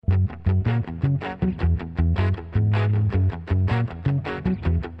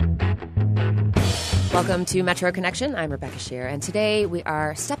Welcome to Metro Connection. I'm Rebecca Shear, and today we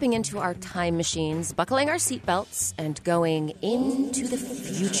are stepping into our time machines, buckling our seatbelts, and going into the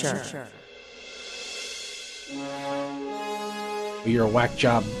future. You're a whack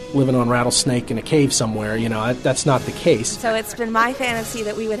job living on rattlesnake in a cave somewhere, that's not the case. So it's been my fantasy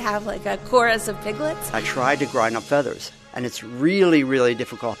that we would have like a chorus of piglets. I tried to grind up feathers, and it's really, really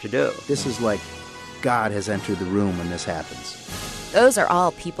difficult to do. This is like God has entered the room when this happens. Those are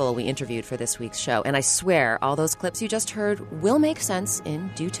all people we interviewed for this week's show, and I swear all those clips you just heard will make sense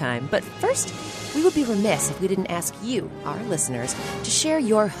in due time. But first, we would be remiss if we didn't ask you, our listeners, to share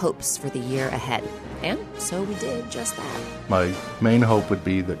your hopes for the year ahead. And so we did just that. My main hope would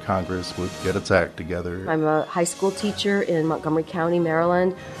be that Congress would get its act together. I'm a high school teacher in Montgomery County,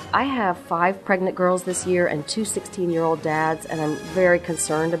 Maryland. I have 5 pregnant girls this year and 2 16-year-old dads, and I'm very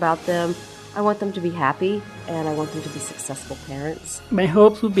concerned about them. I want them to be happy, and I want them to be successful parents. My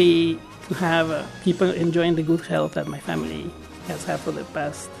hopes would be to have people enjoying the good health that my family has had for the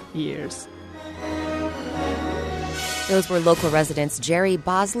past years. Those were local residents Jerry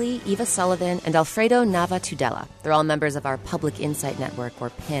Bosley, Eva Sullivan, and Alfredo Nava Tudela. They're all members of our Public Insight Network, or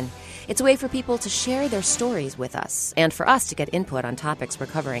PIN. It's a way for people to share their stories with us, and for us to get input on topics we're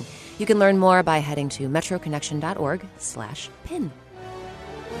covering. You can learn more by heading to metroconnection.org/PIN.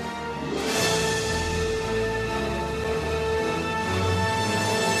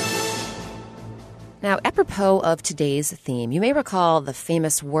 Now, apropos of today's theme, you may recall the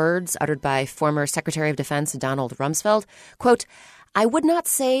famous words uttered by former Secretary of Defense Donald Rumsfeld, quote, "I would not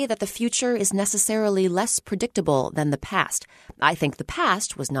say that the future is necessarily less predictable than the past. I think the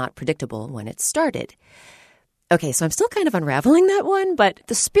past was not predictable when it started." Okay, so I'm still kind of unraveling that one, but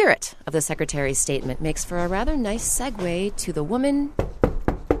the spirit of the Secretary's statement makes for a rather nice segue to the woman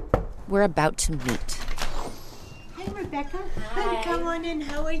we're about to meet. Hi, Rebecca. Hi. Come on in.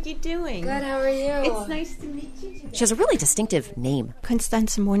 How are you doing? Good, how are you? It's nice to meet you today. She has a really distinctive name.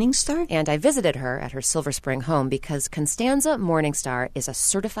 Constanza Morningstar. And I visited her at her Silver Spring home because Constanza Morningstar is a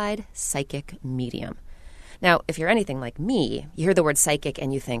certified psychic medium. Now, if you're anything like me, you hear the word psychic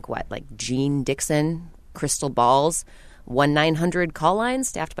and you think, what, like Jean Dixon, crystal balls, 1-900 call lines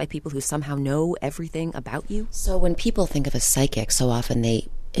staffed by people who somehow know everything about you? So when people think of a psychic, so often they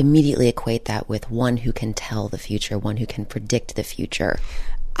immediately equate that with one who can tell the future, one who can predict the future.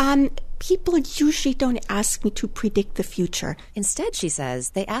 People usually don't ask me to predict the future. Instead, she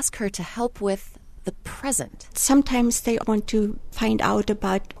says, they ask her to help with the present. Sometimes they want to find out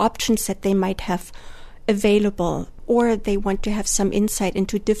about options that they might have available, or they want to have some insight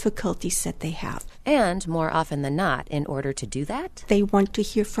into difficulties that they have. And more often than not, in order to do that, they want to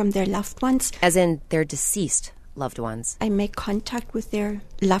hear from their loved ones. As in their deceased loved ones. I make contact with their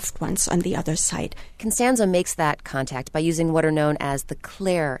loved ones on the other side. Constanza makes that contact by using what are known as the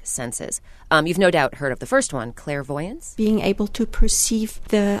clair senses. You've no doubt heard of the first one, clairvoyance. Being able to perceive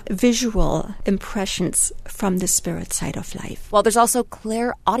the visual impressions from the spirit side of life. Well, there's also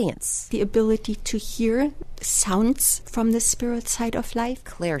clairaudience. The ability to hear sounds from the spirit side of life.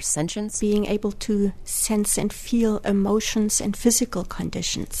 Clairsentience. Being able to sense and feel emotions and physical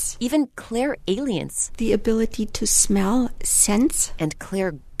conditions. Even clairalience. The ability to smell, sense. And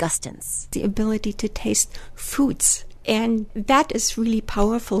clairgustance. The ability to taste foods. And that is really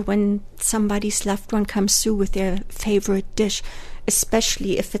powerful when somebody's loved one comes through with their favorite dish,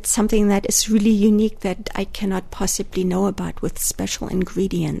 especially if it's something that is really unique that I cannot possibly know about with special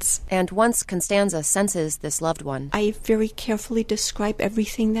ingredients. And once Constanza senses this loved one, I very carefully describe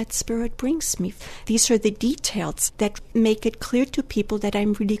everything that spirit brings me. These are the details that make it clear to people that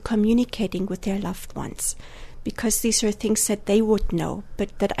I'm really communicating with their loved ones, because these are things that they would know,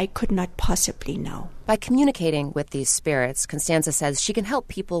 but that I could not possibly know. By communicating with these spirits, Constanza says she can help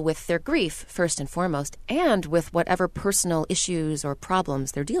people with their grief, first and foremost, and with whatever personal issues or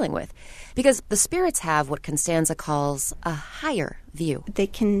problems they're dealing with. Because the spirits have what Constanza calls a higher view. They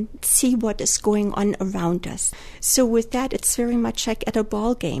can see what is going on around us. So with that, it's very much like at a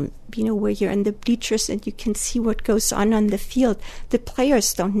ball game, where you're in the bleachers and you can see what goes on the field. The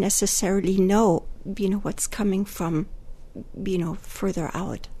players don't necessarily know what's coming from, further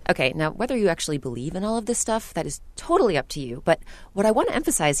out. Okay, now whether you actually believe in all of this stuff, that is totally up to you. But what I want to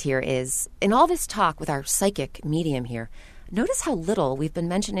emphasize here is, in all this talk with our psychic medium here, notice how little we've been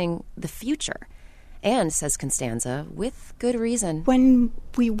mentioning the future. And, says Constanza, with good reason. When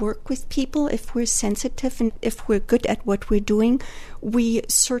we work with people, if we're sensitive and if we're good at what we're doing, we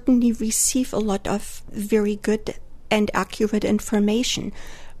certainly receive a lot of very good and accurate information.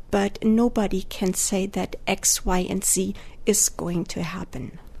 But nobody can say that X, Y, and Z is going to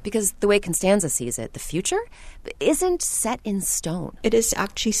happen. Because the way Constanza sees it, the future isn't set in stone. It is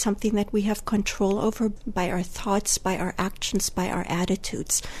actually something that we have control over by our thoughts, by our actions, by our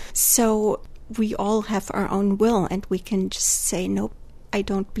attitudes. So we all have our own will, and we can just say, nope, I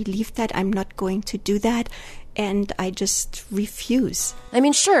don't believe that, I'm not going to do that, and I just refuse. I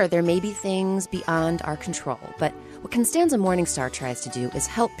mean, sure, there may be things beyond our control, but what Constanza Morningstar tries to do is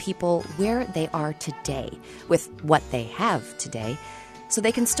help people where they are today, with what they have today, so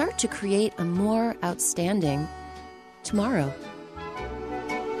they can start to create a more outstanding tomorrow.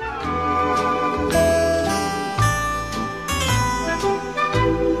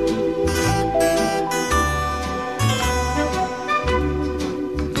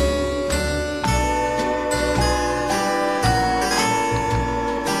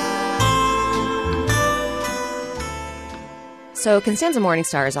 So Constanza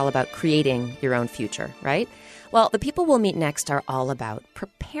Morningstar is all about creating your own future, right? Well, the people we'll meet next are all about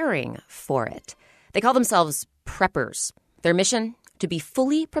preparing for it. They call themselves preppers. Their mission? To be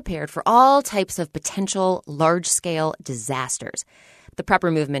fully prepared for all types of potential large-scale disasters. The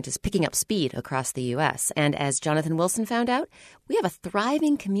prepper movement is picking up speed across the U.S., and as Jonathan Wilson found out, we have a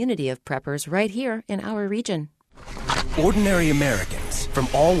thriving community of preppers right here in our region. Ordinary Americans from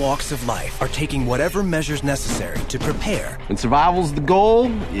all walks of life are taking whatever measures necessary to prepare. When survival's the goal,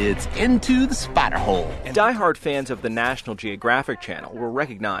 it's into the spider hole. Die-hard fans of the National Geographic Channel will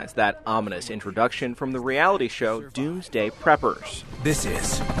recognize that ominous introduction from the reality show Doomsday Preppers. This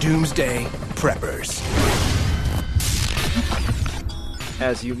is Doomsday Preppers.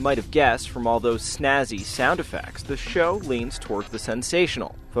 As you might have guessed from all those snazzy sound effects, the show leans towards the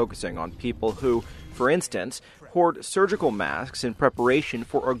sensational, focusing on people who, for instance, hoard surgical masks in preparation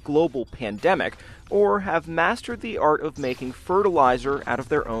for a global pandemic, or have mastered the art of making fertilizer out of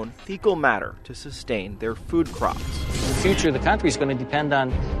their own fecal matter to sustain their food crops. The future of the country is going to depend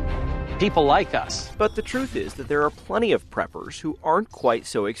on people like us. But the truth is that there are plenty of preppers who aren't quite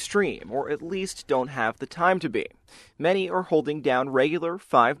so extreme, or at least don't have the time to be. Many are holding down regular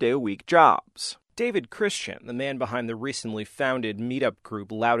 5-day-a-week jobs. David Christian, the man behind the recently founded meetup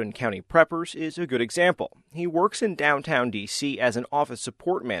group Loudoun County Preppers, is a good example. He works in downtown D.C. as an office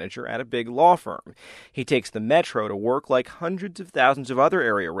support manager at a big law firm. He takes the metro to work like hundreds of thousands of other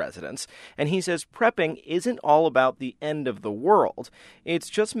area residents, and he says prepping isn't all about the end of the world. It's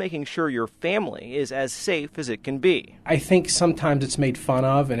just making sure your family is as safe as it can be. I think sometimes it's made fun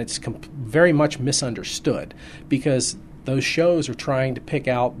of, and it's very much misunderstood, because those shows are trying to pick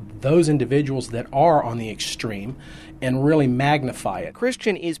out those individuals that are on the extreme and really magnify it.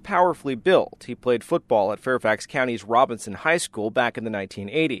 Christian is powerfully built. He played football at Fairfax County's Robinson High School back in the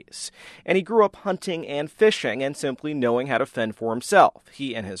 1980s. And he grew up hunting and fishing and simply knowing how to fend for himself.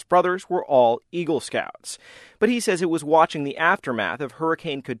 He and his brothers were all Eagle Scouts. But he says it was watching the aftermath of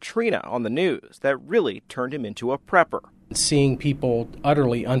Hurricane Katrina on the news that really turned him into a prepper. Seeing people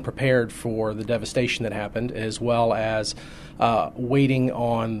utterly unprepared for the devastation that happened, as well as waiting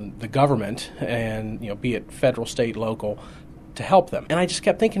on the government, and be it federal, state, local, to help them. And I just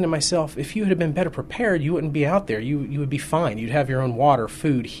kept thinking to myself, if you had been better prepared, you wouldn't be out there. You would be fine. You'd have your own water,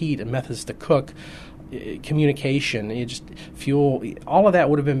 food, heat, and methods to cook, communication, fuel. All of that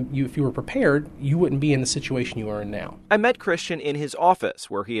would have been, if you were prepared, you wouldn't be in the situation you are in now. I met Christian in his office,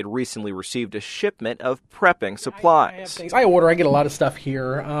 where he had recently received a shipment of prepping supplies. I order. I get a lot of stuff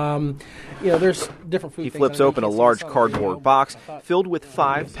here. There's different food. He flips open a large cardboard box filled with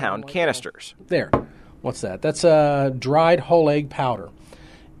 5-pound canisters. There. What's that? That's dried whole egg powder.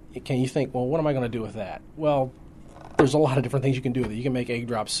 Can you think, well, what am I going to do with that? Well, there's a lot of different things you can do with it. You can make egg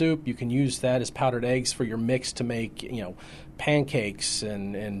drop soup. You can use that as powdered eggs for your mix to make, pancakes.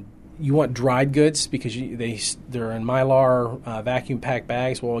 And you want dried goods because they're in Mylar vacuum packed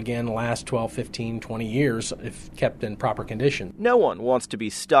bags. Well, again, last 12, 15, 20 years if kept in proper condition. No one wants to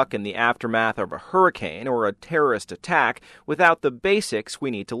be stuck in the aftermath of a hurricane or a terrorist attack without the basics we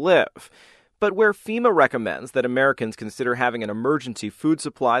need to live. But where FEMA recommends that Americans consider having an emergency food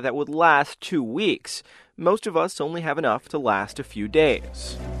supply that would last 2 weeks, most of us only have enough to last a few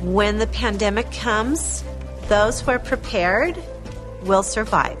days. When the pandemic comes, those who are prepared will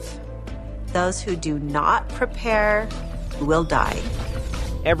survive. Those who do not prepare will die.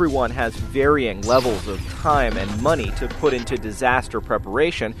 Everyone has varying levels of time and money to put into disaster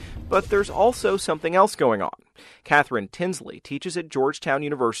preparation, But there's also something else going on. Catherine Tinsley teaches at Georgetown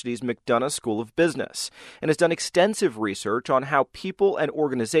University's McDonough School of Business and has done extensive research on how people and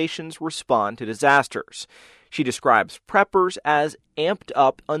organizations respond to disasters. She describes preppers as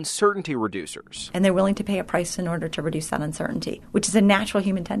amped-up uncertainty reducers. And they're willing to pay a price in order to reduce that uncertainty, which is a natural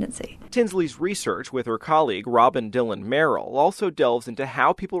human tendency. Tinsley's research with her colleague Robin Dillon Merrill also delves into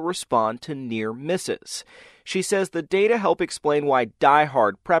how people respond to near misses. She says the data help explain why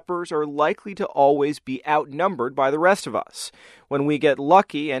die-hard preppers are likely to always be outnumbered by the rest of us. When we get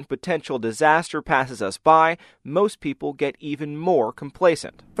lucky and potential disaster passes us by, most people get even more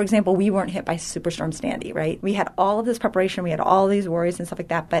complacent. For example, we weren't hit by Superstorm Sandy, right? We had all of this preparation, we had all these worries and stuff like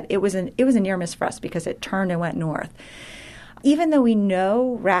that, but it was a near miss for us because it turned and went north. Even though we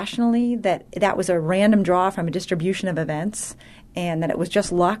know rationally that that was a random draw from a distribution of events and that it was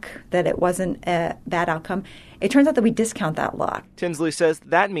just luck, that it wasn't a bad outcome, it turns out that we discount that luck. Tinsley says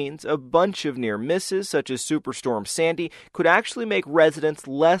that means a bunch of near misses, such as Superstorm Sandy, could actually make residents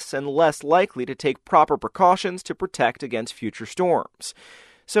less and less likely to take proper precautions to protect against future storms.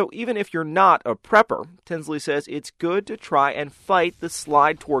 So even if you're not a prepper, Tinsley says it's good to try and fight the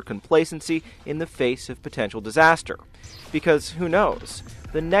slide toward complacency in the face of potential disaster. Because who knows?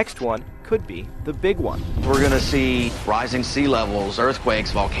 The next one could be the big one. We're going to see rising sea levels,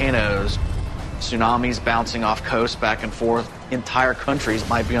 earthquakes, volcanoes, tsunamis bouncing off coasts back and forth. Entire countries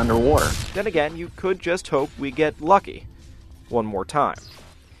might be underwater. Then again, you could just hope we get lucky one more time.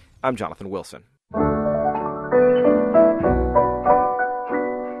 I'm Jonathan Wilson.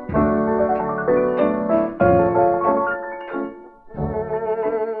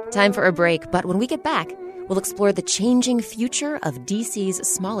 Time for a break, but when we get back, we'll explore the changing future of DC's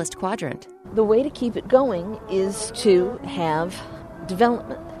smallest quadrant. The way to keep it going is to have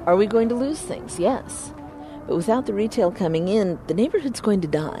development. Are we going to lose things? Yes. But without the retail coming in, the neighborhood's going to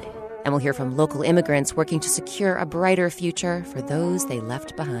die. And we'll hear from local immigrants working to secure a brighter future for those they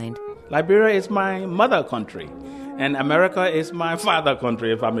left behind. Liberia is my mother country, and America is my father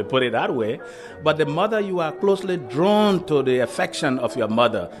country, if I may put it that way. But the mother, you are closely drawn to the affection of your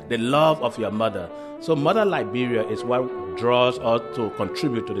mother, the love of your mother. So Mother Liberia is what draws us to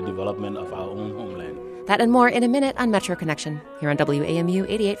contribute to the development of our own homeland. That and more in a minute on Metro Connection, here on WAMU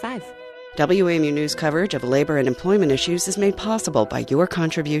 88.5. WAMU News coverage of labor and employment issues is made possible by your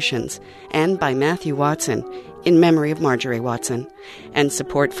contributions and by Matthew Watson, in memory of Marjorie Watson. And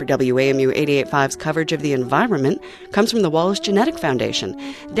support for WAMU 88.5's coverage of the environment comes from the Wallace Genetic Foundation,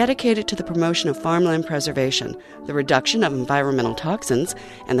 dedicated to the promotion of farmland preservation, the reduction of environmental toxins,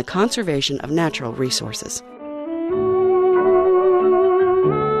 and the conservation of natural resources.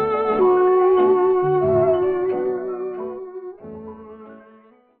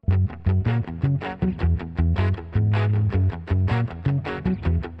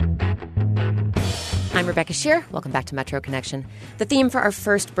 I'm Rebecca Shear. Welcome back to Metro Connection. The theme for our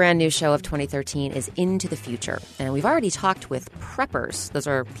first brand new show of 2013 is Into the Future. And we've already talked with preppers. Those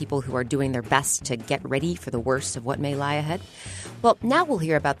are people who are doing their best to get ready for the worst of what may lie ahead. Well, now we'll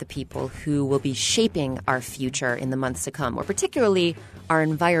hear about the people who will be shaping our future in the months to come, or particularly our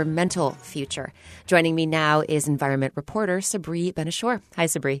environmental future. Joining me now is environment reporter Sabri Benashor. Hi,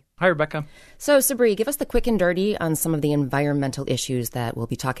 Sabri. Hi, Rebecca. So, Sabri, give us the quick and dirty on some of the environmental issues that we'll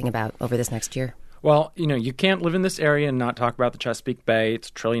be talking about over this next year. Well, you can't live in this area and not talk about the Chesapeake Bay. It's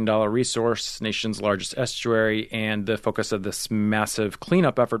a $1 trillion resource, nation's largest estuary, and the focus of this massive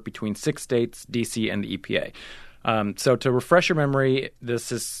cleanup effort between 6 states, D.C., and the EPA. So to refresh your memory,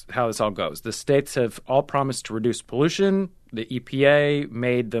 this is how this all goes. The states have all promised to reduce pollution. The EPA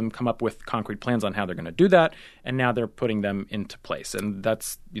made them come up with concrete plans on how they're going to do that, and now they're putting them into place. And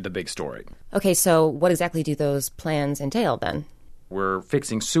that's the big story. Okay, so what exactly do those plans entail then? We're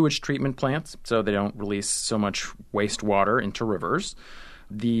fixing sewage treatment plants so they don't release so much wastewater into rivers.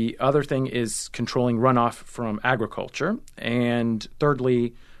 The other thing is controlling runoff from agriculture. And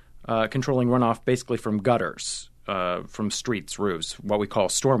thirdly, controlling runoff basically from gutters, from streets, roofs, what we call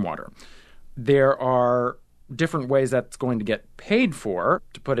stormwater. There are different ways that's going to get paid for.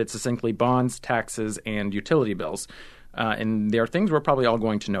 To put it succinctly, bonds, taxes, and utility bills. And there are things we're probably all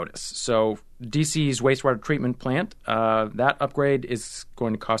going to notice. So DC's wastewater treatment plant, that upgrade is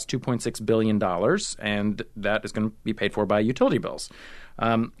going to cost $2.6 billion, and that is going to be paid for by utility bills.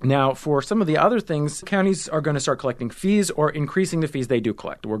 Now, for some of the other things, counties are going to start collecting fees or increasing the fees they do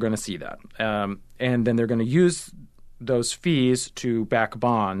collect. We're going to see that. And then they're going to use those fees to back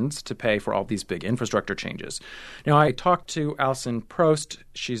bonds to pay for all these big infrastructure changes. Now, I talked to Alison Prost.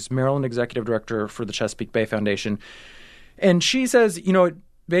 She's Maryland Executive Director for the Chesapeake Bay Foundation. And she says,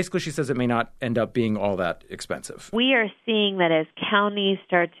 basically she says it may not end up being all that expensive. We are seeing that as counties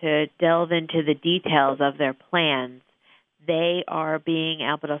start to delve into the details of their plans, they are being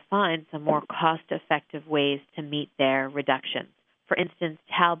able to find some more cost-effective ways to meet their reductions. For instance,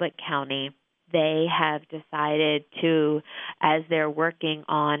 Talbot County, they have decided to, as they're working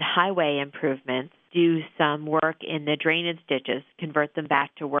on highway improvements, do some work in the drainage ditches, convert them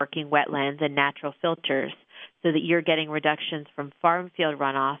back to working wetlands and natural filters so that you're getting reductions from farm field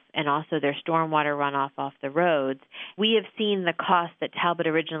runoff and also their stormwater runoff off the roads. We have seen the cost that Talbot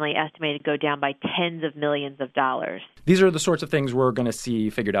originally estimated go down by tens of millions of dollars. These are the sorts of things we're going to see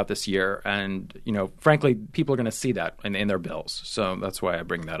figured out this year. And, frankly, people are going to see that in their bills. So that's why I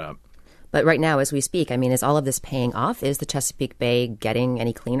bring that up. But right now, as we speak, is all of this paying off? Is the Chesapeake Bay getting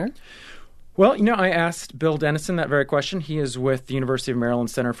any cleaner? Well, I asked Bill Dennison that very question. He is with the University of Maryland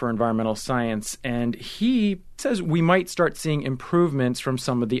Center for Environmental Science, and he says we might start seeing improvements from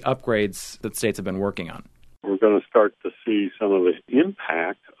some of the upgrades that states have been working on. We're going to start to see some of the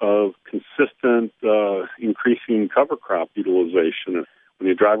impact of consistent increasing cover crop utilization. When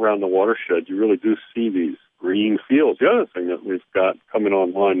you drive around the watershed, you really do see these green fields. The other thing that we've got coming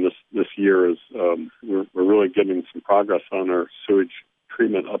online this year is we're really getting some progress on our sewage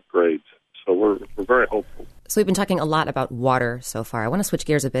treatment upgrades. So we're very hopeful. So we've been talking a lot about water so far. I want to switch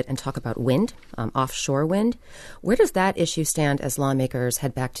gears a bit and talk about wind, offshore wind. Where does that issue stand as lawmakers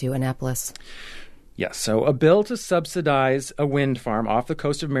head back to Annapolis? Yes, so a bill to subsidize a wind farm off the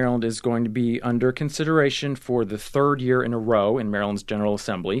coast of Maryland is going to be under consideration for the third year in a row in Maryland's General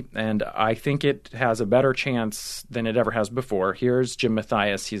Assembly, and I think it has a better chance than it ever has before. Here's Jim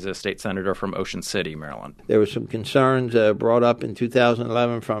Mathias. He's a state senator from Ocean City, Maryland. There were some concerns brought up in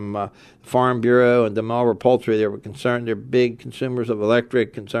 2011 from the Farm Bureau and Delmarva Poultry. They were concerned. They're big consumers of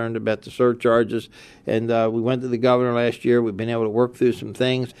electric, concerned about the surcharges, and we went to the governor last year. We've been able to work through some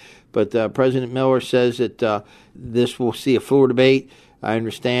things. But President Miller says that this will see a floor debate. I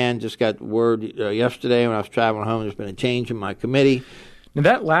understand, just got word yesterday when I was traveling home, there's been a change in my committee. Now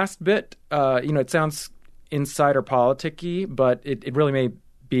that last bit, it sounds insider politic-y, but it really may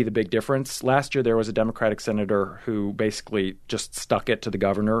be the big difference. Last year there was a Democratic senator who basically just stuck it to the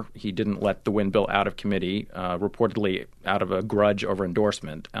governor. He didn't let the wind bill out of committee, reportedly out of a grudge over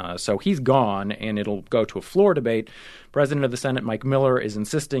endorsement. So he's gone, and it'll go to a floor debate. President of the Senate, Mike Miller, is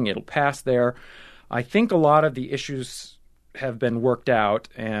insisting it'll pass there. I think a lot of the issues have been worked out,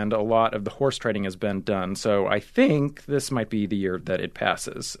 and a lot of the horse trading has been done. So I think this might be the year that it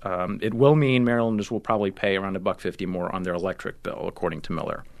passes. It will mean Marylanders will probably pay around $1.50 more on their electric bill, according to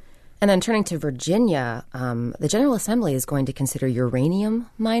Miller. And then turning to Virginia, the General Assembly is going to consider uranium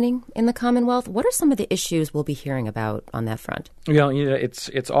mining in the Commonwealth. What are some of the issues we'll be hearing about on that front?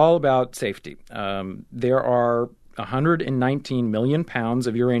 It's all about safety. There are 119 million pounds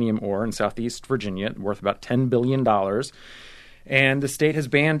of uranium ore in southeast Virginia, worth about $10 billion. And the state has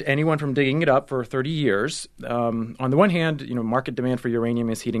banned anyone from digging it up for 30 years. On the one hand, market demand for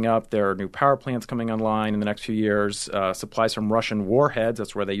uranium is heating up. There are new power plants coming online in the next few years. Supplies from Russian warheads,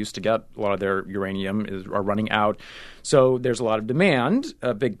 that's where they used to get a lot of their uranium, are running out. So there's a lot of demand,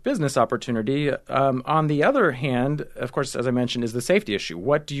 a big business opportunity. On the other hand, of course, as I mentioned, is the safety issue.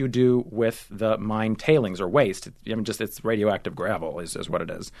 What do you do with the mine tailings or waste? It's radioactive gravel is what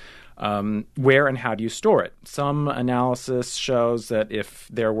it is. Where and how do you store it? Some analysis shows that if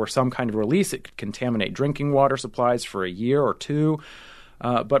there were some kind of release, it could contaminate drinking water supplies for a year or two.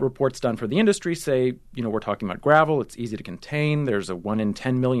 But reports done for the industry say, we're talking about gravel. It's easy to contain. There's a 1 in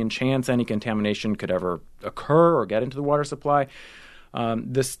 10 million chance any contamination could ever occur or get into the water supply.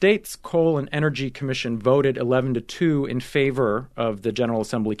 The state's Coal and Energy Commission voted 11-2 in favor of the General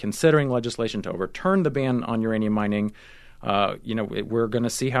Assembly considering legislation to overturn the ban on uranium mining. We're going to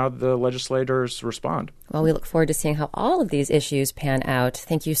see how the legislators respond. Well, we look forward to seeing how all of these issues pan out.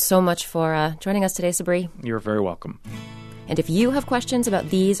 Thank you so much for joining us today, Sabri. You're very welcome. And if you have questions about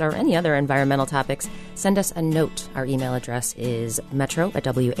these or any other environmental topics, send us a note. Our email address is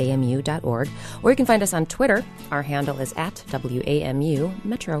metro@wamu.org, or you can find us on Twitter. Our handle is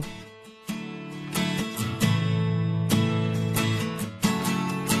 @WAMU-Metro.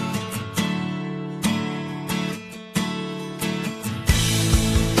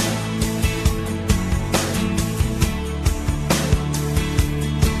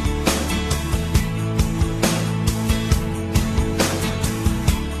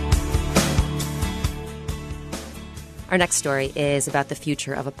 Our next story is about the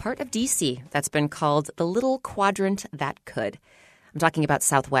future of a part of D.C. that's been called the little quadrant that could. I'm talking about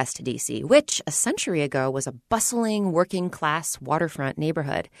Southwest D.C., which a century ago was a bustling, working-class waterfront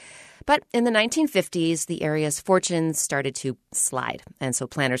neighborhood. But in the 1950s, the area's fortunes started to slide, and so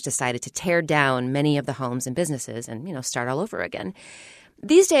planners decided to tear down many of the homes and businesses and, start all over again.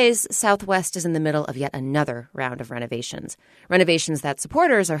 These days, Southwest is in the middle of yet another round of renovations that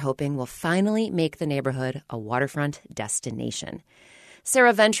supporters are hoping will finally make the neighborhood a waterfront destination.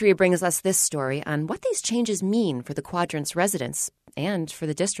 Sarah Ventry brings us this story on what these changes mean for the Quadrant's residents and for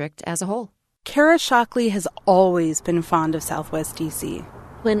the district as a whole. Kara Shockley has always been fond of Southwest D.C.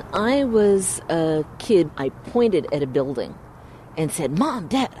 When I was a kid, I pointed at a building and said, "Mom,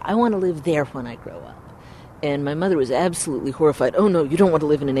 Dad, I want to live there when I grow up." And my mother was absolutely horrified. "Oh, no, you don't want to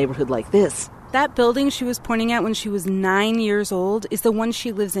live in a neighborhood like this." That building she was pointing at when she was 9 years old is the one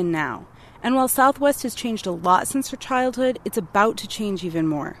she lives in now. And while Southwest has changed a lot since her childhood, it's about to change even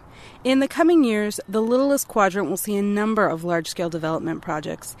more. In the coming years, the Littlest Quadrant will see a number of large-scale development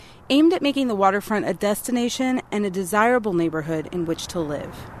projects aimed at making the waterfront a destination and a desirable neighborhood in which to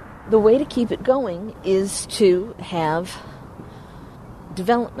live. The way to keep it going is to have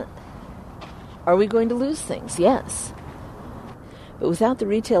development. Are we going to lose things? Yes. But without the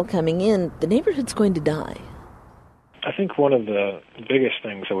retail coming in, the neighborhood's going to die. I think one of the biggest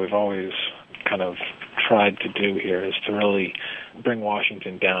things that we've always kind of tried to do here is to really bring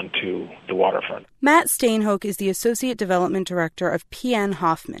Washington down to the waterfront. Matt Stainhoke is the Associate Development Director of PN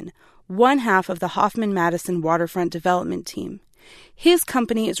Hoffman, one half of the Hoffman-Madison Waterfront Development Team. His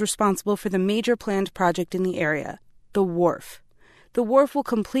company is responsible for the major planned project in the area, the Wharf. The Wharf will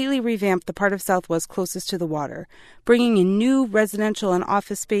completely revamp the part of Southwest closest to the water, bringing in new residential and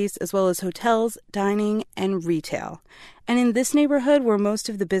office space as well as hotels, dining, and retail. And in this neighborhood, where most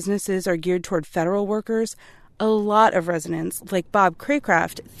of the businesses are geared toward federal workers, a lot of residents, like Bob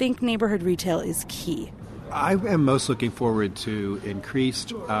Craycraft, think neighborhood retail is key. I am most looking forward to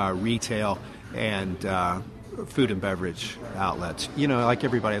increased retail and food and beverage outlets. Like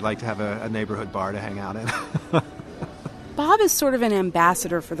everybody, I'd like to have a neighborhood bar to hang out in. Bob is sort of an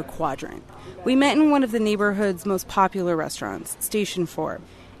ambassador for the Quadrant. We met in one of the neighborhood's most popular restaurants, Station 4,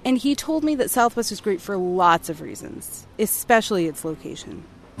 and he told me that Southwest is great for lots of reasons, especially its location.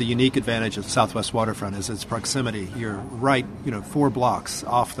 The unique advantage of Southwest Waterfront is its proximity. You're right, 4 blocks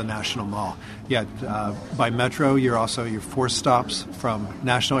off the National Mall. Yet by metro, you're 4 stops from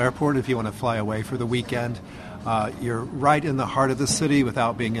National Airport if you want to fly away for the weekend. You're right in the heart of the city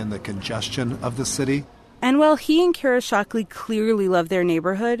without being in the congestion of the city. And while he and Kara Shockley clearly love their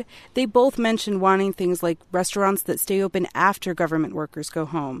neighborhood, they both mentioned wanting things like restaurants that stay open after government workers go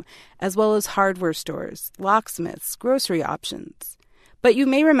home, as well as hardware stores, locksmiths, grocery options. But you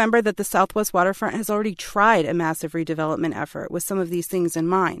may remember that the Southwest Waterfront has already tried a massive redevelopment effort with some of these things in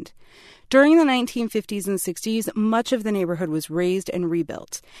mind. During the 1950s and 60s, much of the neighborhood was razed and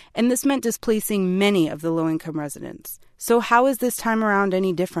rebuilt, and this meant displacing many of the low-income residents. So how is this time around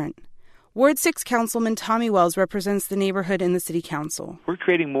any different? Ward 6 Councilman Tommy Wells represents the neighborhood in the City Council. We're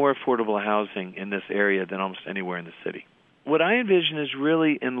creating more affordable housing in this area than almost anywhere in the city. What I envision is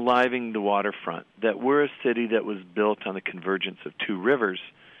really enlivening the waterfront, that we're a city that was built on the convergence of 2 rivers,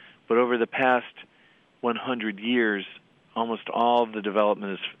 but over the past 100 years, almost all of the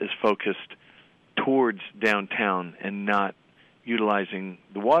development is focused towards downtown and not utilizing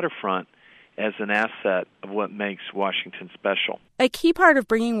the waterfront as an asset of what makes Washington special. A key part of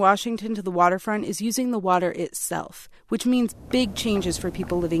bringing Washington to the waterfront is using the water itself, which means big changes for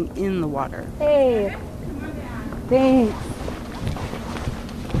people living in the water. Hey, thanks.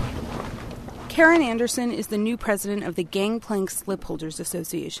 Karen Anderson is the new president of the Gangplank Slipholders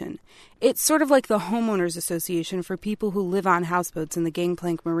Association. It's sort of like the homeowners association for people who live on houseboats in the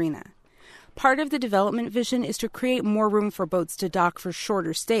Gangplank Marina. Part of the development vision is to create more room for boats to dock for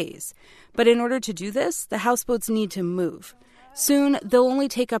shorter stays. But in order to do this, the houseboats need to move. Soon, they'll only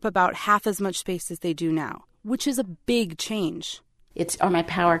take up about half as much space as they do now, which is a big change. Are my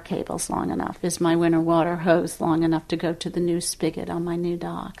power cables long enough? Is my winter water hose long enough to go to the new spigot on my new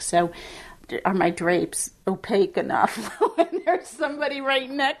dock? So are my drapes opaque enough when there's somebody right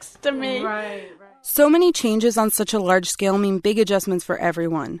next to me? Right. So many changes on such a large scale mean big adjustments for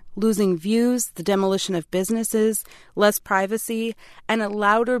everyone. Losing views, the demolition of businesses, less privacy, and a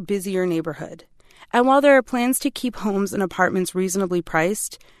louder, busier neighborhood. And while there are plans to keep homes and apartments reasonably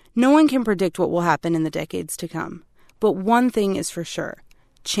priced, no one can predict what will happen in the decades to come. But one thing is for sure: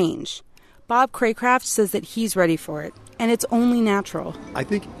 change. Bob Craycraft says that he's ready for it, and it's only natural. I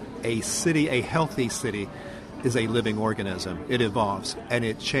think a healthy city, is a living organism. It evolves, and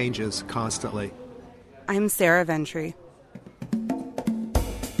it changes constantly. I'm Sarah Ventry.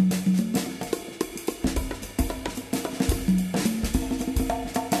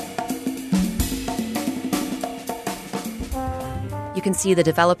 You can see the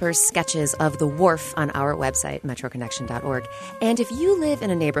developers' sketches of the wharf on our website, metroconnection.org. And if you live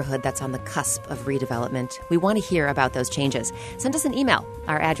in a neighborhood that's on the cusp of redevelopment, we want to hear about those changes. Send us an email.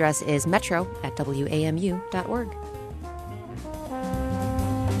 Our address is metro@wamu.org.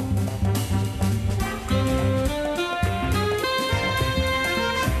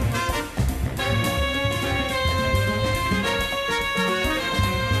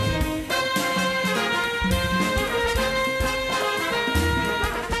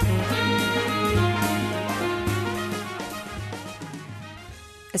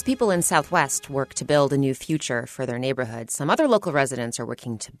 As people in Southwest work to build a new future for their neighborhood, some other local residents are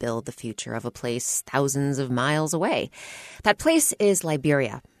working to build the future of a place thousands of miles away. That place is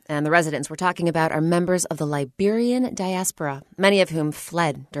Liberia, and the residents we're talking about are members of the Liberian diaspora, many of whom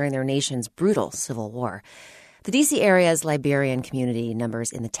fled during their nation's brutal civil war. The D.C. area's Liberian community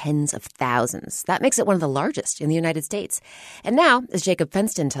numbers in the tens of thousands. That makes it one of the largest in the United States. And now, as Jacob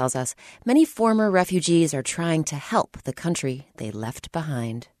Fenston tells us, many former refugees are trying to help the country they left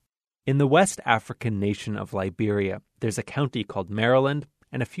behind. In the West African nation of Liberia, there's a county called Maryland,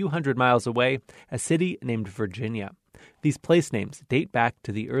 and a few hundred miles away, a city named Virginia. These place names date back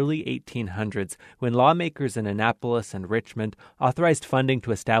to the early 1800s when lawmakers in Annapolis and Richmond authorized funding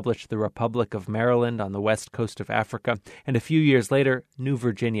to establish the Republic of Maryland on the west coast of Africa, and a few years later, New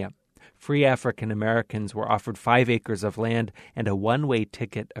Virginia. Free African Americans were offered 5 acres of land and a one-way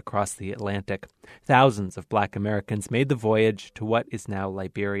ticket across the Atlantic. Thousands of Black Americans made the voyage to what is now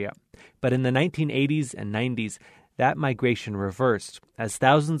Liberia. But in the 1980s and 90s, that migration reversed as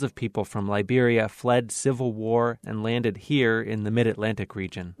thousands of people from Liberia fled civil war and landed here in the mid-Atlantic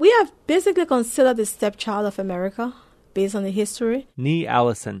region. We have basically considered the stepchild of America based on the history. Nee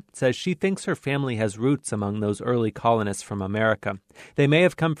Allison says she thinks her family has roots among those early colonists from America. They may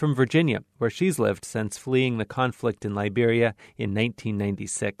have come from Virginia, where she's lived since fleeing the conflict in Liberia in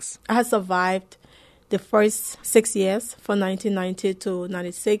 1996. I had survived the first 6 years from 1990 to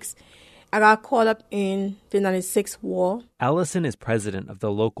 96. I got caught up in the 96 war. Allison is president of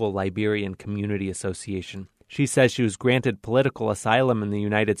the local Liberian Community Association. She says she was granted political asylum in the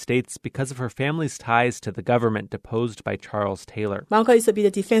United States because of her family's ties to the government deposed by Charles Taylor. My uncle used to be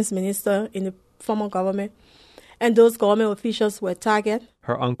the defense minister in the former government, and those government officials were targeted.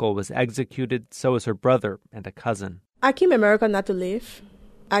 Her uncle was executed, so was her brother and a cousin. I came to America not to live.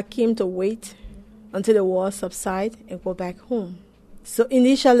 I came to wait until the war subsides and go back home. So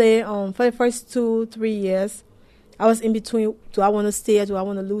initially, for the first 2-3 years, I was in between, do I want to stay or do I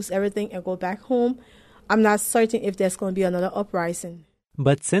want to lose everything and go back home? I'm not certain if there's going to be another uprising.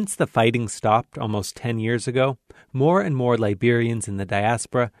 But since the fighting stopped almost 10 years ago, more and more Liberians in the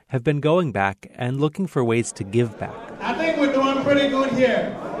diaspora have been going back and looking for ways to give back. I think we're doing pretty good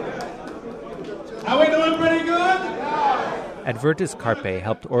here. Are we doing pretty good? Advertis Carpe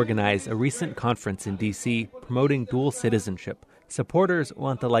helped organize a recent conference in D.C. promoting dual citizenship. Supporters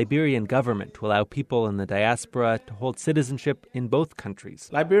want the Liberian government to allow people in the diaspora to hold citizenship in both countries.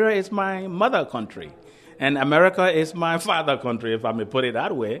 Liberia is my mother country, and America is my father country, if I may put it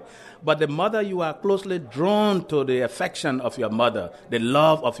that way. But the mother, you are closely drawn to the affection of your mother, the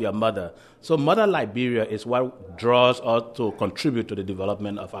love of your mother. So Mother Liberia is what draws us to contribute to the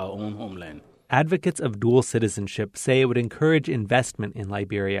development of our own homeland. Advocates of dual citizenship say it would encourage investment in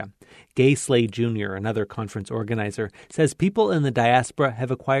Liberia. Gay Slade Jr., another conference organizer, says people in the diaspora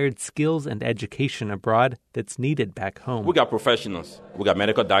have acquired skills and education abroad that's needed back home. We got professionals. We got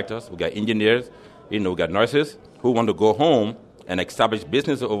medical doctors. We got engineers. We got nurses who want to go home and establish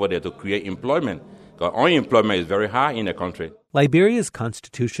businesses over there to create employment. Because unemployment is very high in the country. Liberia's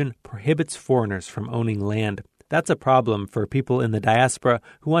constitution prohibits foreigners from owning land. That's a problem for people in the diaspora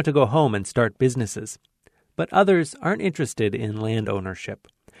who want to go home and start businesses. But others aren't interested in land ownership.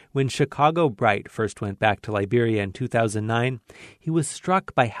 When Chicago Bright first went back to Liberia in 2009, he was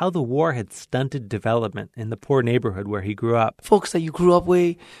struck by how the war had stunted development in the poor neighborhood where he grew up. Folks that you grew up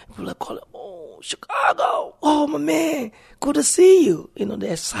with, people like call it, oh, Chicago, oh, my man, good to see you. You know,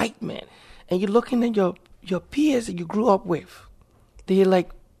 the excitement. And you're looking at your peers that you grew up with. They're like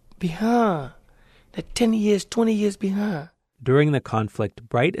behind. They're 10 years, 20 years behind. During the conflict,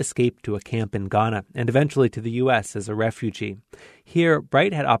 Bright escaped to a camp in Ghana and eventually to the U.S. as a refugee. Here,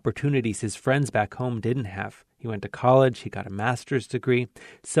 Bright had opportunities his friends back home didn't have. He went to college, he got a master's degree.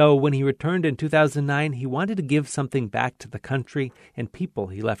 So when he returned in 2009, he wanted to give something back to the country and people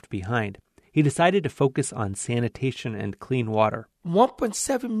he left behind. He decided to focus on sanitation and clean water.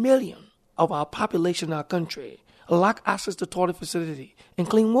 1.7 million of our population in our country lack access to toilet facility and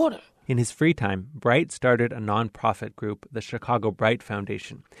clean water. In his free time, Bright started a nonprofit group, the Chicago Bright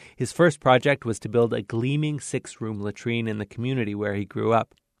Foundation. His first project was to build a gleaming 6-room latrine in the community where he grew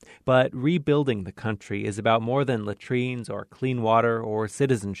up. But rebuilding the country is about more than latrines or clean water or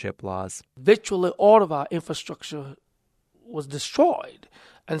citizenship laws. Virtually all of our infrastructure was destroyed.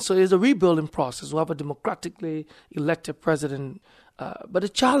 And so it's a rebuilding process. We have a democratically elected president. But the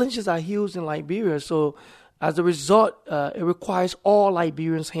challenges are huge in Liberia. So as a result, it requires all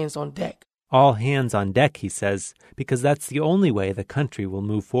Liberians' hands on deck. All hands on deck, he says, because that's the only way the country will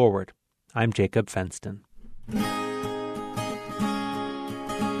move forward. I'm Jacob Fenston.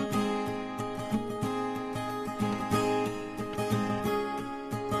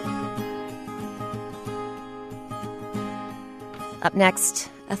 Up next,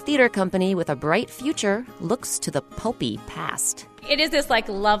 a theater company with a bright future looks to the pulpy past. It is this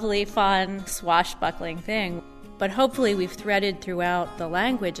lovely, fun, swashbuckling thing, but hopefully we've threaded throughout the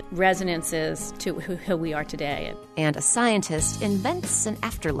language resonances to who we are today. And a scientist invents an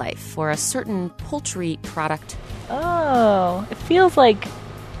afterlife for a certain poultry product. Oh, it feels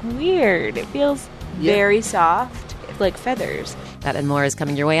weird. It feels very soft, like feathers. That and more is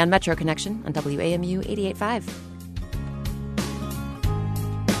coming your way on Metro Connection on WAMU 88.5.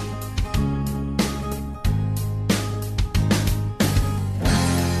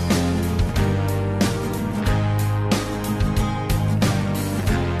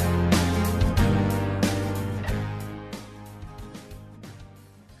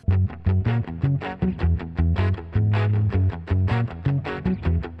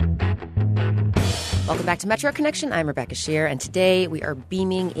 Welcome back to Metro Connection. I'm Rebecca Shear, and today we are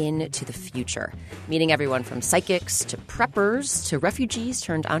beaming into the future, meeting everyone from psychics to preppers to refugees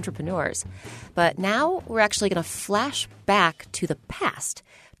turned entrepreneurs. But now we're actually going to flash back to the past,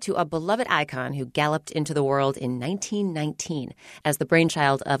 to a beloved icon who galloped into the world in 1919 as the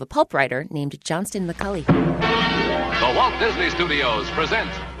brainchild of a pulp writer named Johnston McCulley. The Walt Disney Studios present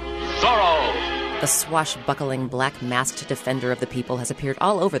Zorro. The swashbuckling black masked defender of the people has appeared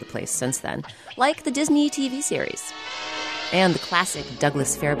all over the place since then, like the Disney TV series and the classic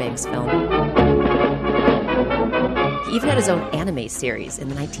Douglas Fairbanks film. He even had his own anime series in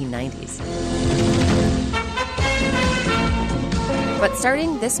the 1990s. But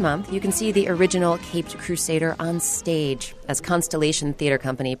starting this month, you can see the original Caped Crusader on stage as Constellation Theater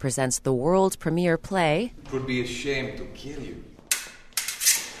Company presents the world premiere play, It would be a shame to kill you.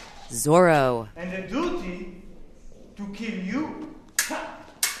 Zorro. And the duty to kill you.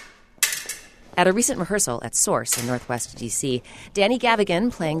 At a recent rehearsal at Source in Northwest D.C., Danny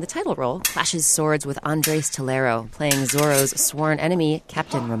Gavigan, playing the title role, clashes swords with Andres Tolero, playing Zorro's sworn enemy,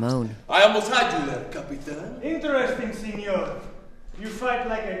 Captain Ramon. I almost had you there, Capitan. Interesting, senor. You fight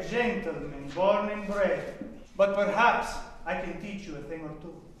like a gentleman, born and bred. But perhaps I can teach you a thing or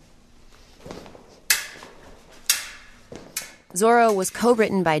two. Zorro was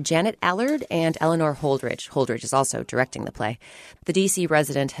co-written by Janet Allard and Eleanor Holdridge. Holdridge is also directing the play. The D.C.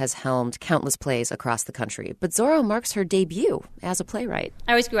 resident has helmed countless plays across the country, but Zorro marks her debut as a playwright.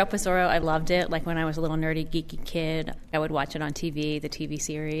 I always grew up with Zorro. I loved it. When I was a little nerdy, geeky kid, I would watch it on TV, the TV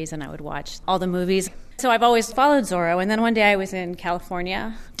series, and I would watch all the movies. So I've always followed Zorro. And then one day I was in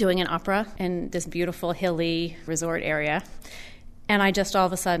California doing an opera in this beautiful hilly resort area. And I just all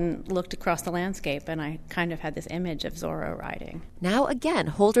of a sudden looked across the landscape and I kind of had this image of Zorro riding. Now again,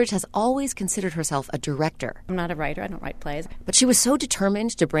 Holdridge has always considered herself a director. I'm not a writer. I don't write plays. But she was so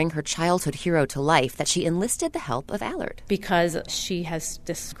determined to bring her childhood hero to life that she enlisted the help of Allard. Because she has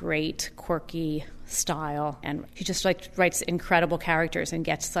this great, quirky style, and she just writes incredible characters and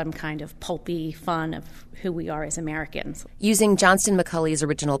gets some kind of pulpy fun of who we are as Americans. Using Johnston McCulley's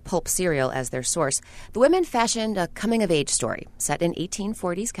original pulp serial as their source, the women fashioned a coming-of-age story set in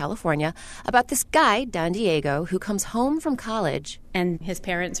 1840s California about this guy, Don Diego, who comes home from college. And his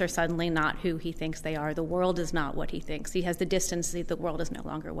parents are suddenly not who he thinks they are. The world is not what he thinks. He has the distance. The world is no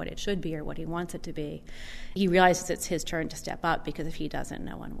longer what it should be or what he wants it to be. He realizes it's his turn to step up because if he doesn't,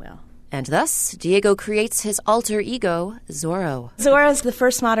 no one will. And thus, Diego creates his alter ego, Zorro. Zorro's the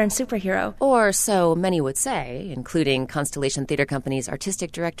first modern superhero. Or so many would say, including Constellation Theater Company's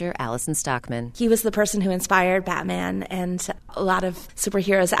artistic director, Allison Stockman. He was the person who inspired Batman and a lot of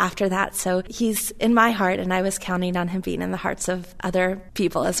superheroes after that, so he's in my heart, and I was counting on him being in the hearts of other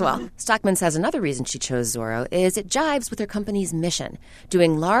people as well. Stockman says another reason she chose Zorro is it jives with her company's mission,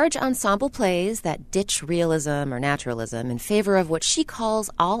 doing large ensemble plays that ditch realism or naturalism in favor of what she calls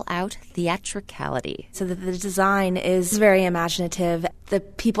all-out theatricality. So the design is very imaginative. The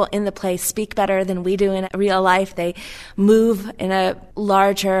people in the play speak better than we do in real life. They move in a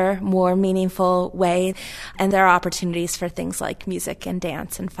larger, more meaningful way. And there are opportunities for things like music and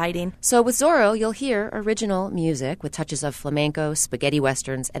dance and fighting. So with Zorro, you'll hear original music with touches of flamenco, spaghetti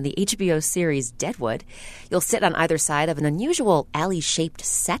westerns, and the HBO series Deadwood. You'll sit on either side of an unusual alley-shaped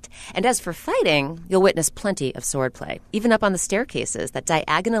set. And as for fighting, you'll witness plenty of swordplay, even up on the staircases that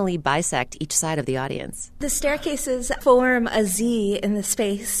diagonally bisect each side of the audience. The staircases form a Z in the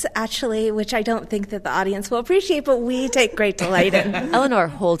space, actually, which I don't think that the audience will appreciate, but we take great delight in. Eleanor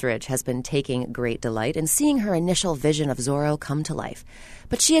Holdridge has been taking great delight in seeing her initial vision of Zorro come to life.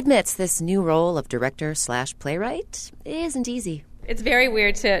 But she admits this new role of director/playwright isn't easy. It's very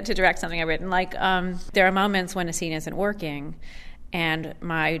weird to direct something I've written. Like, there are moments when a scene isn't working, and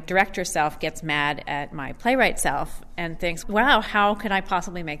my director self gets mad at my playwright self and thinks, wow, how could I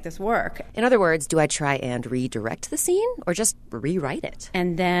possibly make this work? In other words, do I try and redirect the scene or just rewrite it?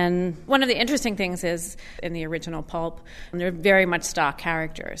 And then one of the interesting things is in the original pulp, they're very much stock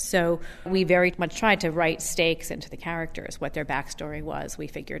characters. So we very much tried to write stakes into the characters, what their backstory was. We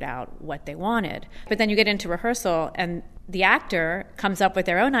figured out what they wanted. But then you get into rehearsal and the actor comes up with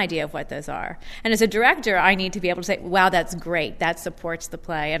their own idea of what those are. And as a director, I need to be able to say, wow, that's great. That supports the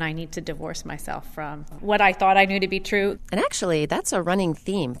play. And I need to divorce myself from what I thought I knew to be true. And actually, that's a running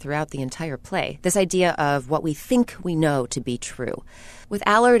theme throughout the entire play, this idea of what we think we know to be true. With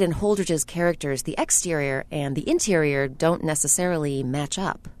Allard and Holdridge's characters, the exterior and the interior don't necessarily match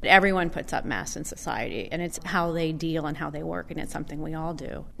up. Everyone puts up masks in society, and it's how they deal and how they work, and it's something we all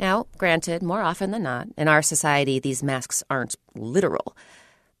do. Now, granted, more often than not, in our society, these masks aren't literal.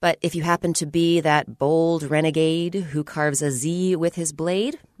 But if you happen to be that bold renegade who carves a Z with his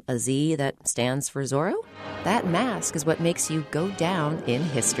blade, a Z that stands for Zorro, that mask is what makes you go down in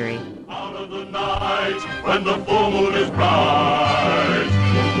history. Out of the night, when the full moon is bright,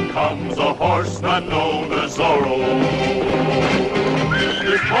 comes a horseman known as Zorro.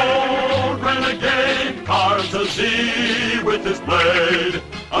 This bold renegade carves a Z with his blade,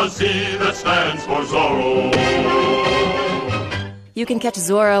 a Z that stands for Zorro. You can catch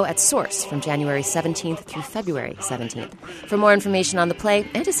Zorro at Source from January 17th through February 17th. For more information on the play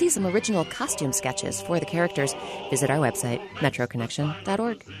and to see some original costume sketches for the characters, visit our website,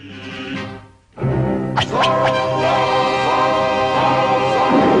 metroconnection.org.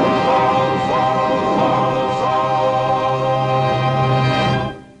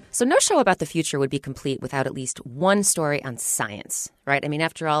 So no show about the future would be complete without at least one story on science, right? I mean,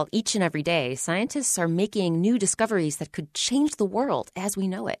 after all, each and every day, scientists are making new discoveries that could change the world as we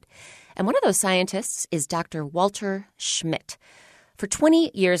know it. And one of those scientists is Dr. Walter Schmidt. For 20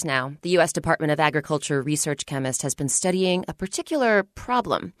 years now, the U.S. Department of Agriculture research chemist has been studying a particular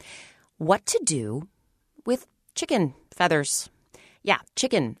problem: what to do with chicken feathers. Yeah,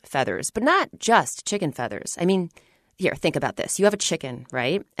 chicken feathers, but not just chicken feathers. I mean, here, think about this. You have a chicken,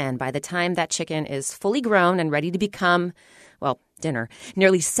 right? And by the time that chicken is fully grown and ready to become, well, dinner,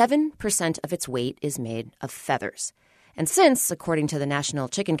 nearly 7% of its weight is made of feathers. And since, according to the National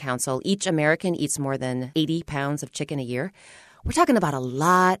Chicken Council, each American eats more than 80 pounds of chicken a year, we're talking about a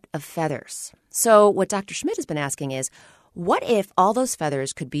lot of feathers. So what Dr. Schmidt has been asking is, what if all those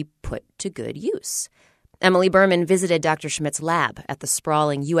feathers could be put to good use? Emily Berman visited Dr. Schmidt's lab at the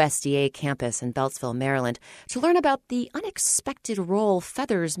sprawling USDA campus in Beltsville, Maryland, to learn about the unexpected role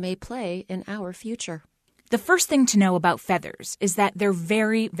feathers may play in our future. The first thing to know about feathers is that they're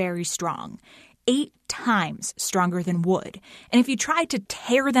very, very strong. 8 times stronger than wood. And if you tried to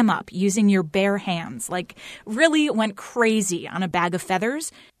tear them up using your bare hands, like really went crazy on a bag of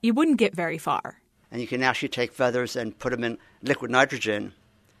feathers, you wouldn't get very far. And you can actually take feathers and put them in liquid nitrogen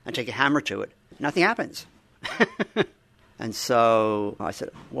and take a hammer to it. Nothing happens. And so I said,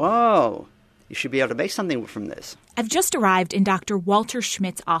 whoa, you should be able to make something from this. I've just arrived in Dr. Walter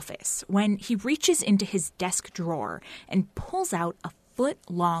Schmidt's office when he reaches into his desk drawer and pulls out a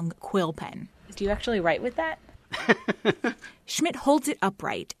foot-long quill pen. Do you actually write with that? Schmidt holds it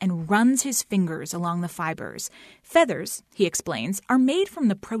upright and runs his fingers along the fibers. Feathers, he explains, are made from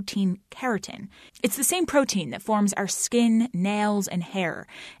the protein keratin. It's the same protein that forms our skin, nails, and hair.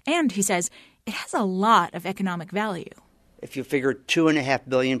 And, he says, it has a lot of economic value. If you figure 2.5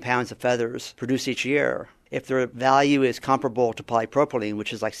 billion pounds of feathers produced each year, if their value is comparable to polypropylene,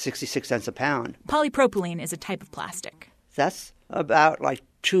 which is like 66 cents a pound. Polypropylene is a type of plastic. That's about like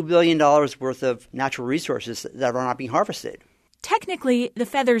 $2 billion worth of natural resources that are not being harvested. Technically, the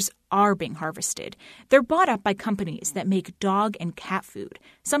feathers are being harvested. They're bought up by companies that make dog and cat food,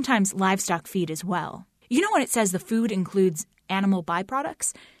 sometimes livestock feed as well. You know when it says the food includes animal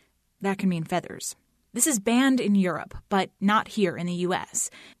byproducts? That can mean feathers. This is banned in Europe, but not here in the U.S.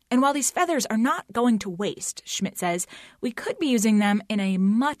 And while these feathers are not going to waste, Schmidt says, we could be using them in a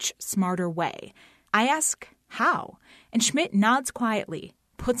much smarter way. I ask, how? And Schmidt nods quietly,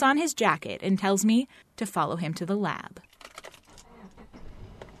 puts on his jacket, and tells me to follow him to the lab.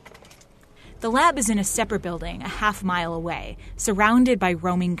 The lab is in a separate building a half-mile away, surrounded by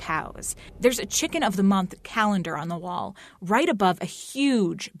roaming cows. There's a Chicken of the Month calendar on the wall, right above a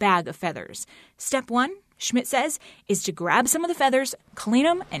huge bag of feathers. Step 1, Schmidt says, is to grab some of the feathers, clean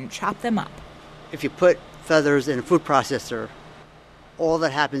them, and chop them up. If you put feathers in a food processor, all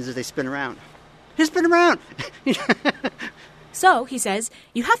that happens is they spin around. They spin around! So, he says,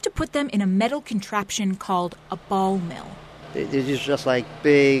 you have to put them in a metal contraption called a ball mill. They're just like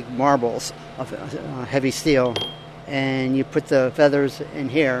big marbles of heavy steel, and you put the feathers in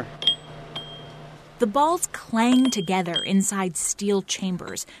here. The balls clang together inside steel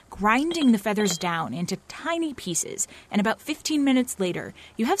chambers, grinding the feathers down into tiny pieces, and about 15 minutes later,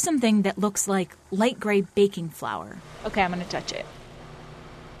 you have something that looks like light gray baking flour. Okay, I'm going to touch it.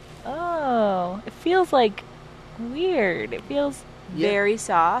 Oh, it feels like weird. It feels very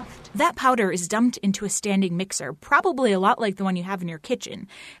soft. That powder is dumped into a standing mixer, probably a lot like the one you have in your kitchen,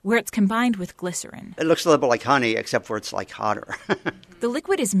 where it's combined with glycerin. It looks a little bit like honey, except for it's like hotter. The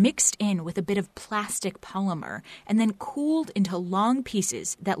liquid is mixed in with a bit of plastic polymer and then cooled into long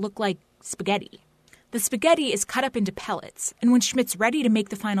pieces that look like spaghetti. The spaghetti is cut up into pellets, and when Schmidt's ready to make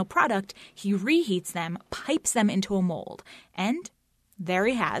the final product, he reheats them, pipes them into a mold, and there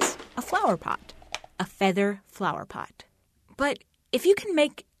he has a flower pot, a feather flower pot. But if you can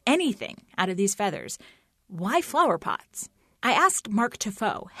make anything out of these feathers, why flower pots? I asked Mark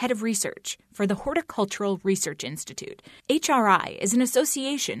Tufo, head of research for the Horticultural Research Institute. HRI is an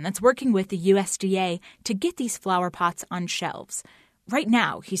association that's working with the USDA to get these flower pots on shelves. Right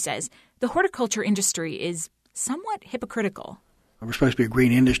now, he says, the horticulture industry is somewhat hypocritical. We're supposed to be a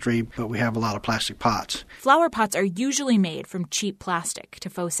green industry, but we have a lot of plastic pots. Flower pots are usually made from cheap plastic,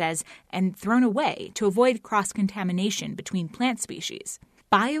 Tufo says, and thrown away to avoid cross-contamination between plant species.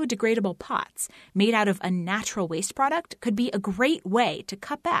 Biodegradable pots made out of a natural waste product could be a great way to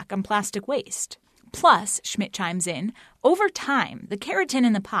cut back on plastic waste. Plus, Schmidt chimes in, over time, the keratin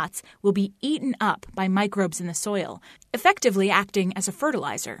in the pots will be eaten up by microbes in the soil, effectively acting as a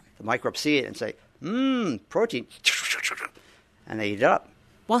fertilizer. The microbes see it and say, protein, and they eat it up.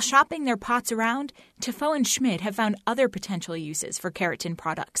 While shopping their pots around, Tufo and Schmidt have found other potential uses for keratin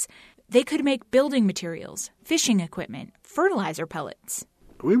products. They could make building materials, fishing equipment, fertilizer pellets.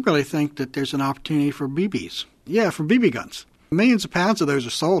 We really think that there's an opportunity for BBs. Yeah, for BB guns. Millions of pounds of those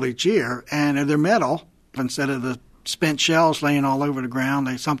are sold each year, and they're metal. Instead of the spent shells laying all over the ground,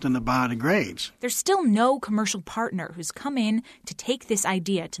 they're something that biodegrades. There's still no commercial partner who's come in to take this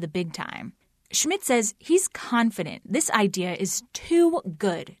idea to the big time. Schmidt says he's confident this idea is too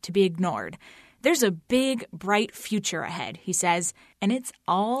good to be ignored. There's a big, bright future ahead, he says, and it's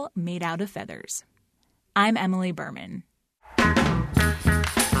all made out of feathers. I'm Emily Berman.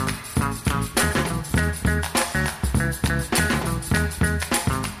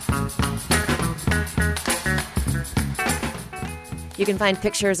 You can find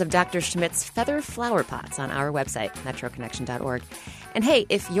pictures of Dr. Schmidt's feather flower pots on our website, metroconnection.org. And hey,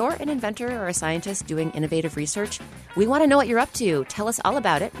 if you're an inventor or a scientist doing innovative research, we want to know what you're up to. Tell us all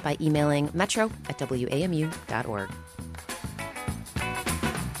about it by emailing metro@wamu.org.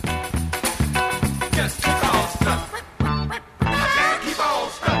 Just keep on stuck. Just keep on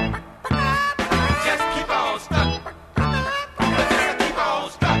stuck. Just keep on stuck. Just keep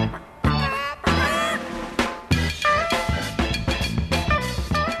on stuck.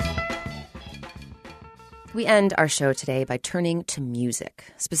 We end our show today by turning to music,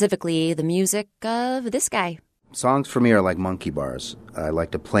 specifically the music of this guy. Songs for me are like monkey bars. I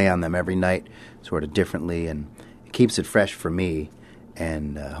like to play on them every night sort of differently, and it keeps it fresh for me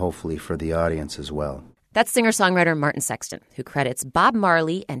and hopefully for the audience as well. That's singer-songwriter Martin Sexton, who credits Bob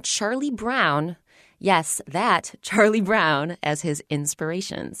Marley and Charlie Brown, yes, that Charlie Brown, as his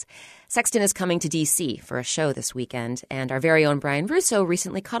inspirations. Sexton is coming to D.C. for a show this weekend, and our very own Brian Russo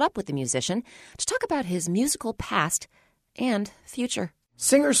recently caught up with the musician to talk about his musical past and future.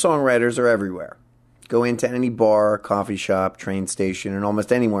 Singer-songwriters are everywhere. Go into any bar, coffee shop, train station, and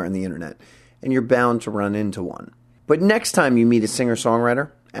almost anywhere on the internet, and you're bound to run into one. But next time you meet a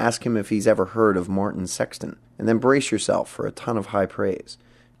singer-songwriter, ask him if he's ever heard of Martin Sexton, and then brace yourself for a ton of high praise.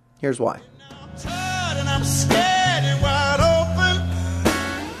 Here's why. And I'm scared and wide open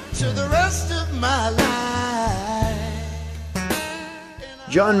to the rest of my life.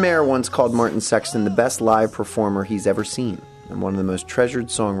 John Mayer once called Martin Sexton the best live performer he's ever seen, and one of the most treasured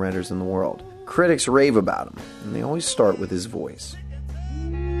songwriters in the world. Critics rave about him, and they always start with his voice.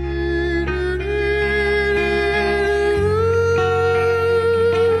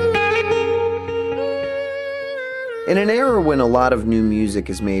 In an era when a lot of new music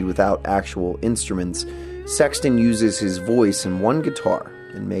is made without actual instruments, Sexton uses his voice and one guitar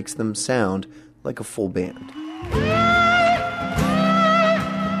and makes them sound like a full band.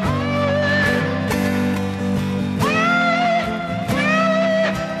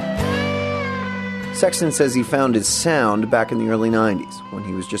 Sexton says he found his sound back in the early 90s when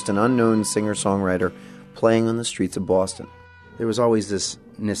he was just an unknown singer-songwriter playing on the streets of Boston. There was always this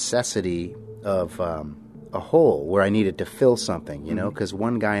necessity of a hole where I needed to fill something, you know, because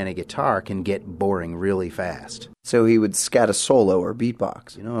one guy on a guitar can get boring really fast. So he would scat a solo or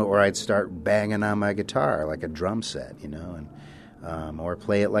beatbox. You know, or I'd start banging on my guitar like a drum set, you know, and or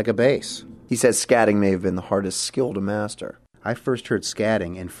play it like a bass. He says scatting may have been the hardest skill to master. I first heard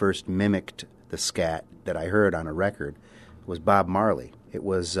scatting and first mimicked the scat that I heard on a record was Bob Marley. It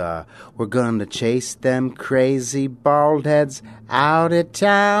was, we're gonna chase them crazy bald heads out of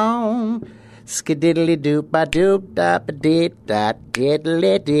town.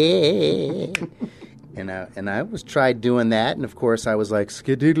 Skididdly-doop-a-doop-da-ba-dee-da-diddly-dee. And I was tried doing that, and of course I was like,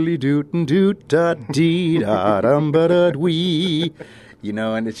 skididdly-doot-and-doot-da-dee-da-dum-ba-da-dwee. You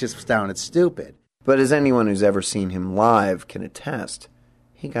know, and it just sounded stupid. But as anyone who's ever seen him live can attest,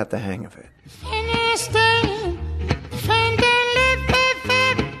 he got the hang of it.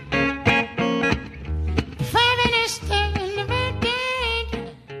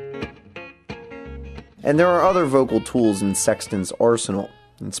 And there are other vocal tools in Sexton's arsenal,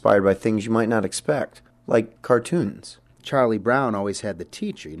 inspired by things you might not expect, like cartoons. Charlie Brown always had the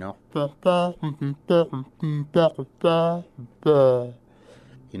teacher, you know. You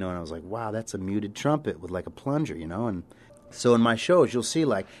know, and I was like, wow, that's a muted trumpet with like a plunger, you know. And so in my shows, you'll see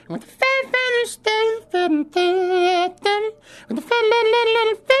like...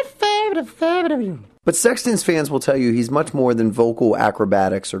 But Sexton's fans will tell you he's much more than vocal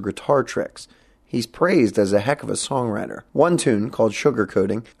acrobatics or guitar tricks. He's praised as a heck of a songwriter. One tune, called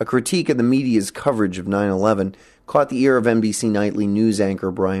Sugarcoating, a critique of the media's coverage of 9/11, caught the ear of NBC Nightly news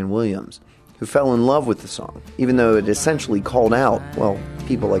anchor Brian Williams, who fell in love with the song, even though it essentially called out, well,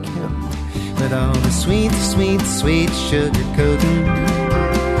 people like him. With all the sweet, sweet, sweet sugarcoating,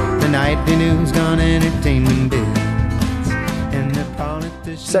 the nightly news gone entertainment bids, and the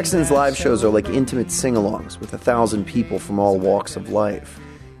politicians... Sexton's live shows are like intimate sing-alongs with 1,000 people from all walks of life.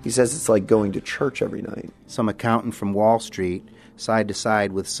 He says it's like going to church every night. Some accountant from Wall Street, side to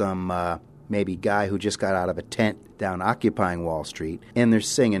side with some maybe guy who just got out of a tent down occupying Wall Street, and they're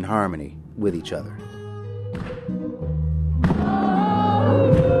singing harmony with each other.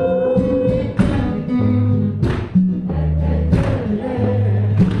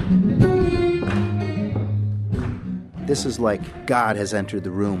 This is like God has entered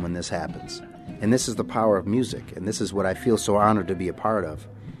the room when this happens. And this is the power of music, and this is what I feel so honored to be a part of,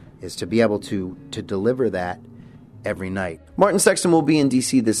 is to be able to deliver that every night. Martin Sexton will be in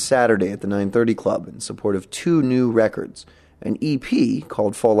D.C. this Saturday at the 930 Club in support of 2 new records, an EP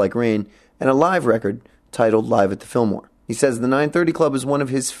called Fall Like Rain and a live record titled Live at the Fillmore. He says the 930 Club is one of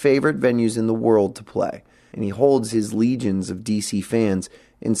his favorite venues in the world to play, and he holds his legions of D.C. fans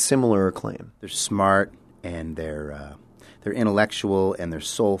in similar acclaim. They're smart, and they're intellectual, and they're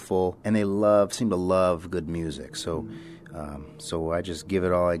soulful, and they seem to love good music. So I just give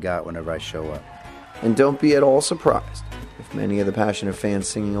it all I got whenever I show up. And don't be at all surprised if many of the passionate fans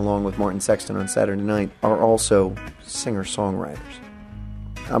singing along with Martin Sexton on Saturday night are also singer-songwriters.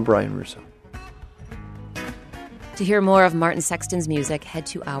 I'm Brian Russo. To hear more of Martin Sexton's music, head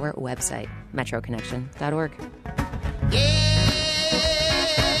to our website, metroconnection.org.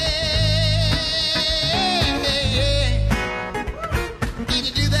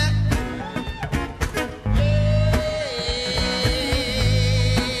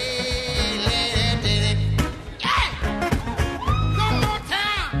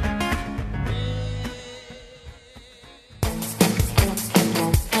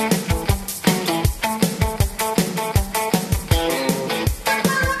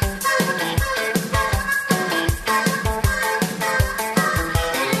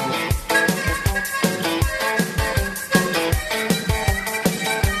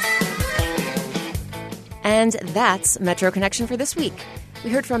 And that's Metro Connection for this week. We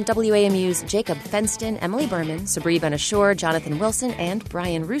heard from WAMU's Jacob Fenston, Emily Berman, Sabri Ben-Ashur, Jonathan Wilson, and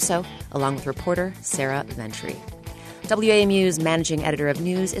Brian Russo, along with reporter Sarah Ventry. WAMU's managing editor of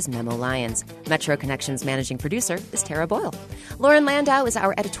news is Memo Lyons. Metro Connection's managing producer is Tara Boyle. Lauren Landau is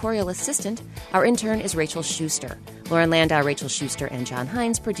our editorial assistant. Our intern is Rachel Schuster. Lauren Landau, Rachel Schuster, and John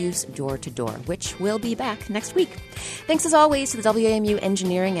Hines produce Door to Door, which will be back next week. Thanks as always to the WAMU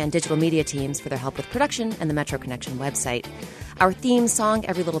engineering and digital media teams for their help with production and the Metro Connection website. Our theme song,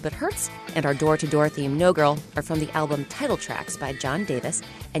 Every Little Bit Hurts, and our door-to-door theme, No Girl, are from the album Title Tracks by John Davis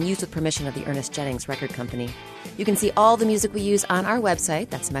and used with permission of the Ernest Jennings Record Company. You can see all the music we use on our website,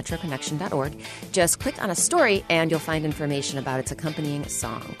 that's metroconnection.org. Just click on a story and you'll find information about its accompanying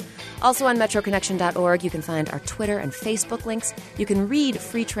song. Also on metroconnection.org, you can find our Twitter and Facebook links. You can read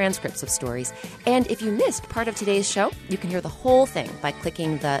free transcripts of stories. And if you missed part of today's show, you can hear the whole thing by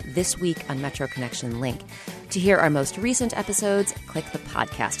clicking the This Week on Metro Connection link. To hear our most recent episodes, click the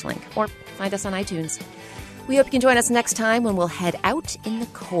podcast link or find us on iTunes. We hope you can join us next time when we'll head out in the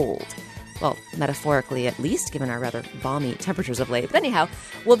cold. Well, metaphorically at least, given our rather balmy temperatures of late. But anyhow,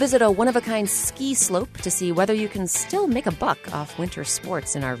 we'll visit a one-of-a-kind ski slope to see whether you can still make a buck off winter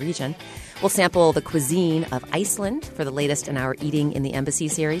sports in our region. We'll sample the cuisine of Iceland for the latest in our Eating in the Embassy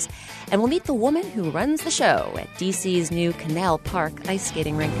series. And we'll meet the woman who runs the show at D.C.'s new Canal Park ice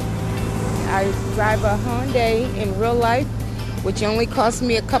skating rink. I drive a Hyundai in real life, which only costs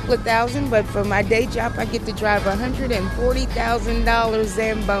me a couple of $1,000, but for my day job, I get to drive $140,000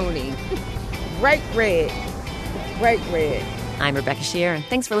 Zamboni. Bright red. Bright red. I'm Rebecca Shear, and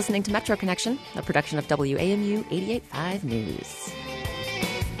thanks for listening to Metro Connection, a production of WAMU 88.5 News.